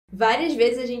Várias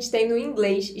vezes a gente tem no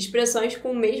inglês expressões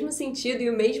com o mesmo sentido e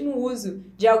o mesmo uso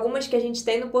de algumas que a gente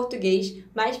tem no português,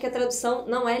 mas que a tradução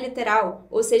não é literal,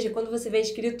 ou seja, quando você vê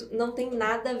escrito não tem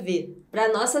nada a ver.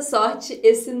 Para nossa sorte,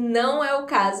 esse não é o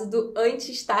caso do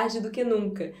antes tarde do que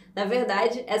nunca. Na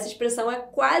verdade, essa expressão é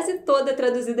quase toda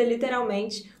traduzida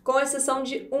literalmente, com exceção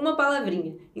de uma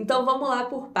palavrinha. Então vamos lá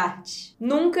por partes.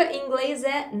 Nunca em inglês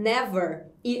é never,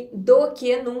 e do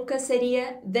que nunca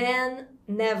seria than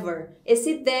never.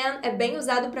 Esse than é bem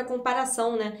usado para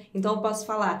comparação, né? Então eu posso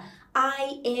falar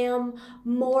I am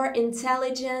more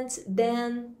intelligent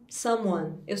than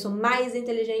someone. Eu sou mais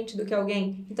inteligente do que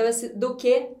alguém. Então esse do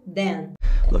que than.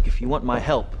 Look, if you want my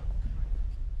help,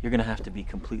 you're gonna have to be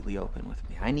completely open with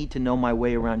me. I need to know my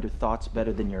way around your thoughts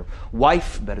better than your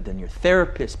wife, better than your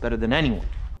therapist, better than anyone.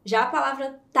 Já a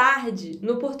palavra tarde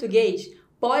no português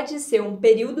pode ser um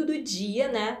período do dia,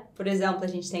 né? Por exemplo, a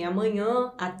gente tem a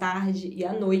manhã, a tarde e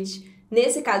a noite.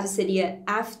 Nesse caso seria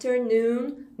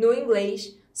afternoon no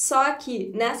inglês. Só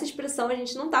que nessa expressão a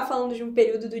gente não está falando de um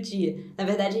período do dia. Na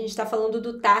verdade, a gente está falando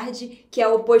do tarde, que é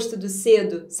o oposto do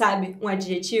cedo, sabe? Um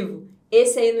adjetivo.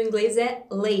 Esse aí no inglês é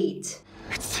late.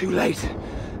 It's too late.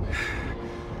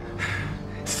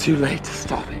 It's too late to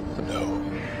stop it. No,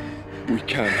 we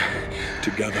can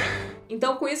together.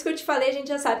 Então, com isso que eu te falei, a gente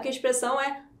já sabe que a expressão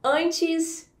é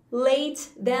antes, late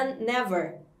than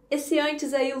never. Esse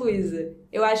antes aí, Luiza,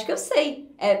 eu acho que eu sei.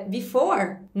 É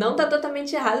before. Não tá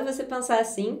totalmente errado você pensar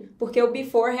assim, porque o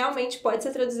before realmente pode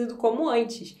ser traduzido como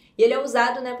antes. E ele é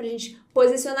usado, né, pra gente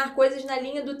posicionar coisas na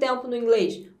linha do tempo no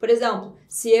inglês. Por exemplo,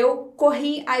 se eu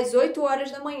corri às 8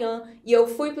 horas da manhã e eu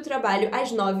fui pro trabalho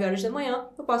às 9 horas da manhã,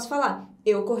 eu posso falar,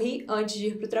 eu corri antes de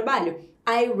ir pro trabalho.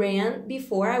 I ran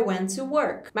before I went to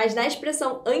work. Mas na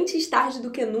expressão antes tarde do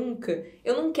que nunca,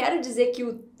 eu não quero dizer que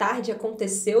o tarde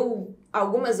aconteceu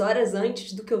algumas horas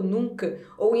antes do que o nunca,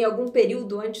 ou em algum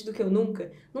período antes do que o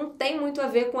nunca. Não tem muito a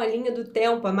ver com a linha do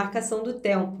tempo, a marcação do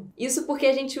tempo. Isso porque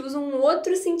a gente usa um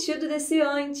outro sentido desse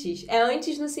antes. É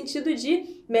antes no sentido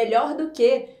de melhor do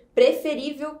que,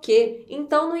 preferível que.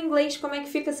 Então, no inglês, como é que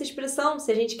fica essa expressão?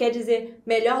 Se a gente quer dizer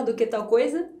melhor do que tal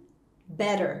coisa,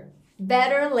 better.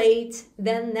 Better late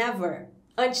than never.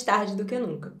 Antes tarde do que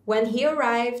nunca. When he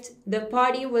arrived, the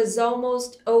party was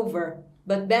almost over,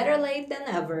 but better late than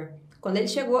never. Quando ele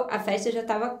chegou, a festa já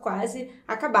estava quase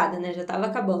acabada, né? Já estava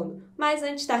acabando. Mas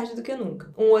antes tarde do que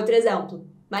nunca. Um outro exemplo.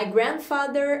 My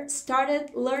grandfather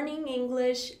started learning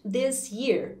English this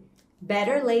year.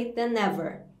 Better late than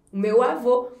never. O meu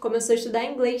avô começou a estudar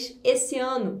inglês esse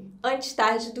ano. Antes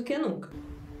tarde do que nunca.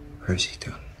 Where's he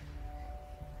doing?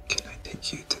 Can I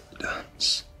take you to the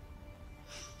dance?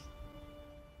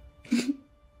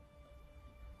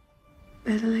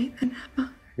 Better late than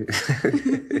never.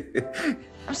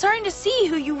 I'm starting to see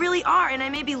who you really are, and I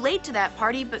may be late to that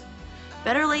party, but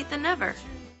better late than never.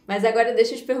 Mas agora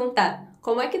deixa eu te perguntar,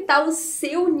 como é que tá o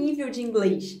seu nível de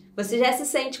inglês? Você já se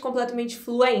sente completamente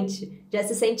fluente? Já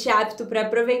se sente apto para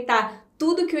aproveitar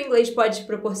tudo que o inglês pode te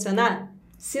proporcionar?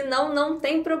 Se não, não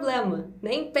tem problema.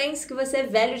 Nem pense que você é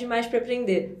velho demais para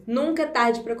aprender. Nunca é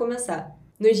tarde para começar.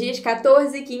 Nos dias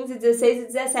 14, 15, 16 e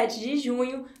 17 de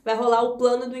junho vai rolar o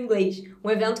Plano do Inglês, um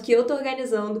evento que eu tô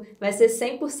organizando, vai ser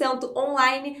 100%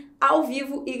 online, ao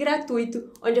vivo e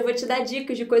gratuito, onde eu vou te dar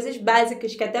dicas de coisas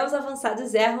básicas que até os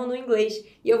avançados erram no inglês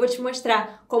e eu vou te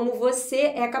mostrar como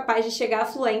você é capaz de chegar à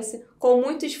fluência com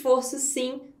muito esforço,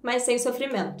 sim, mas sem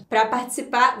sofrimento. Para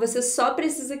participar, você só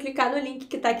precisa clicar no link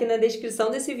que tá aqui na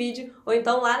descrição desse vídeo ou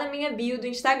então lá na minha bio do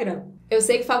Instagram. Eu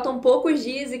sei que faltam poucos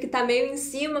dias e que tá meio em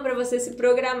cima para você se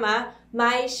programar,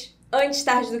 mas antes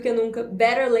tarde do que nunca,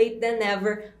 better late than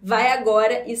never, vai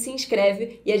agora e se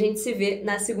inscreve e a gente se vê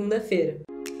na segunda-feira.